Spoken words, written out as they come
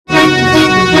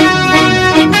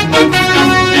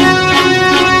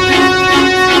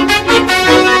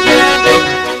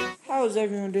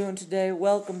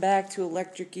welcome back to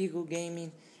Electric Eagle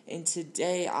Gaming, and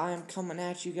today I am coming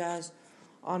at you guys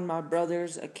on my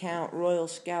brother's account, Royal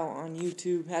Scout on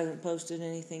YouTube. Hasn't posted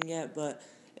anything yet, but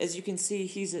as you can see,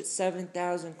 he's at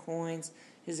 7,000 coins.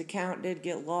 His account did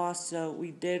get lost, so we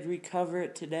did recover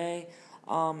it today,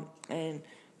 and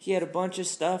he had a bunch of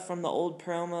stuff from the old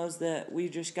promos that we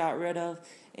just got rid of,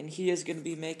 and he is going to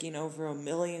be making over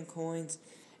 1,000,000 coins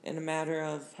in a matter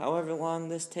of however long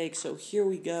this takes. So here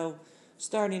we go.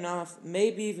 Starting off,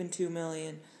 maybe even 2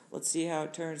 million. Let's see how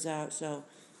it turns out. So,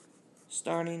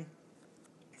 starting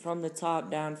from the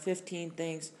top down, 15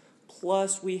 things.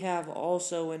 Plus, we have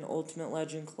also an Ultimate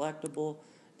Legend collectible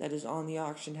that is on the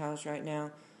auction house right now.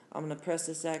 I'm going to press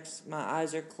this X. My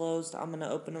eyes are closed. I'm going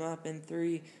to open them up in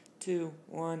 3, 2,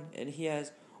 1. And he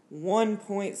has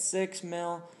 1.6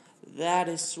 mil. That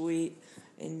is sweet.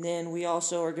 And then we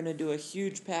also are going to do a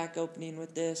huge pack opening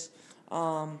with this.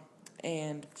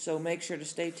 And so make sure to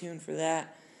stay tuned for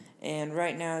that. And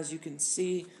right now, as you can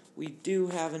see, we do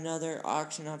have another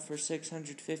auction up for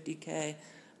 650K.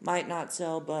 Might not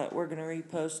sell, but we're going to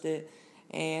repost it.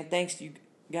 And thanks to you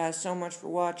guys so much for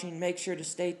watching. Make sure to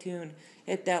stay tuned.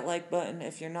 Hit that like button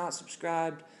if you're not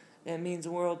subscribed. That means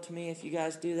the world to me if you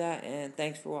guys do that. And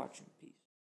thanks for watching.